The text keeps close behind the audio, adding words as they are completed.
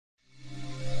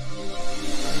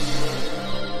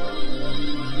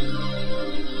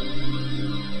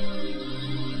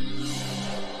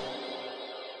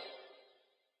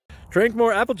Drink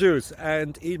more apple juice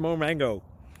and eat more mango.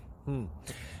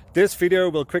 This video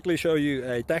will quickly show you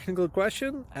a technical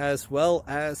question as well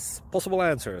as possible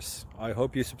answers. I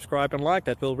hope you subscribe and like,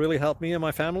 that will really help me and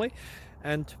my family.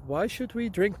 And why should we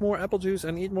drink more apple juice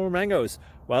and eat more mangoes?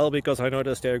 Well, because I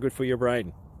noticed they're good for your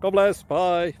brain. God bless,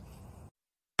 bye!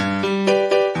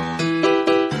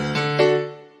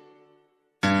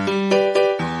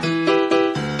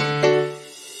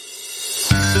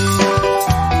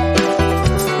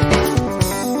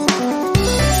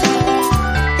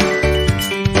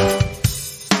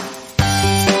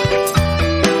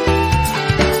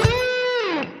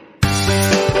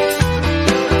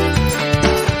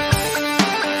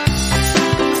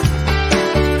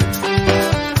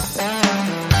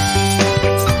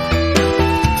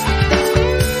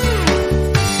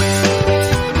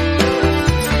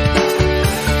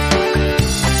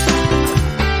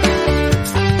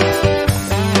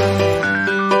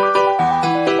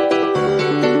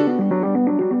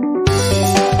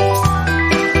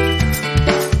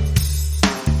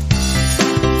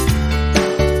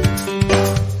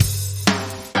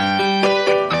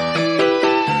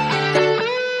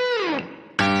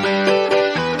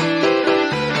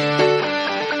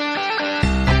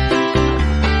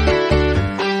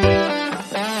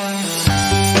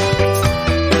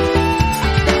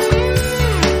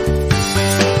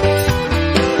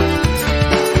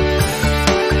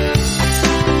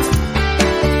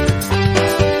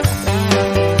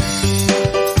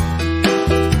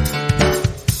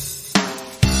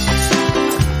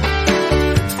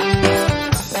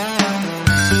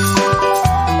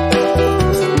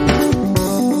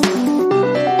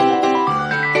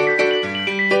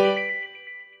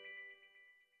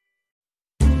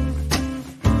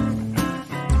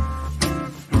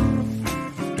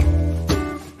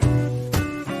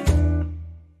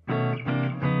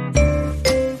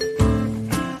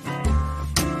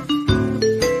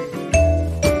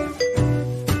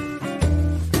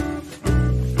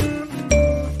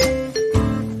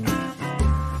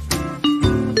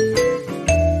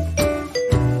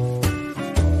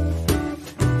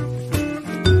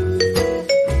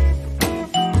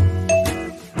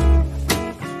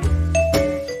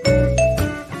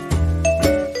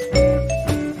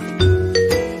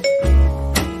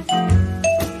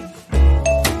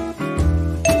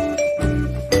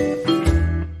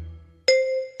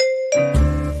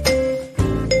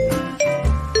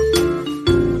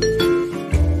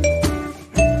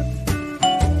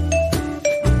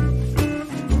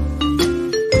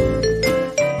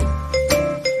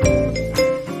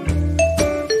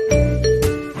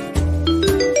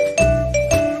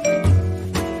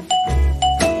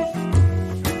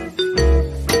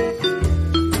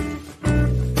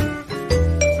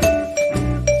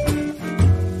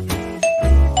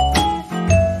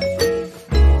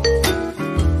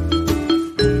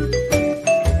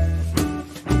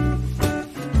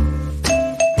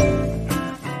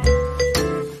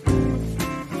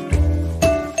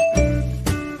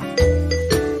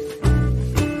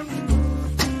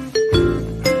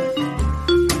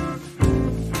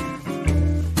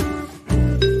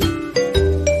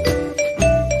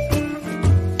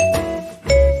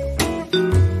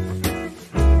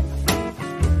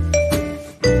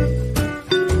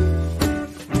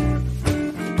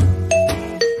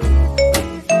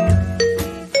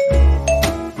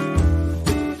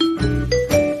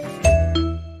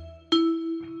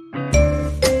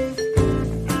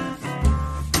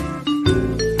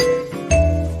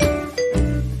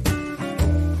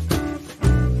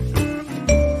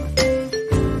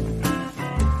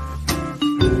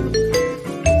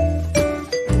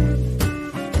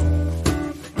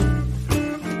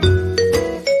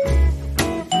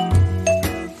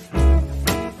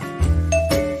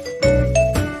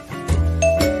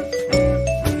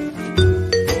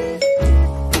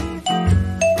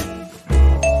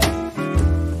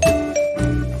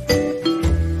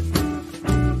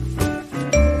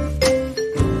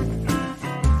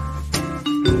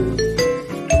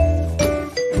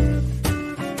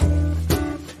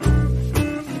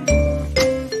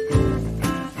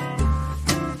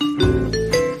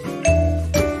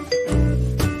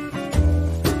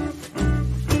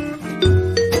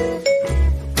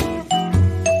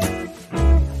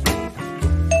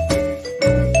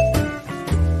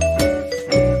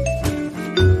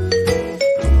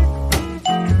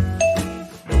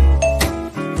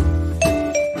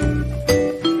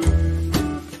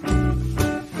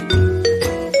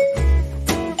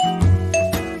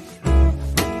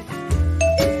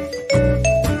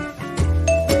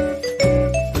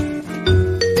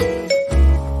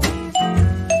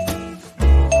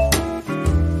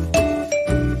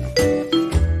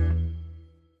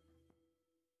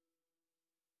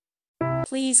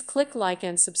 Please click like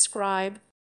and subscribe.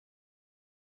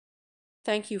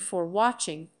 Thank you for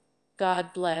watching.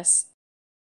 God bless.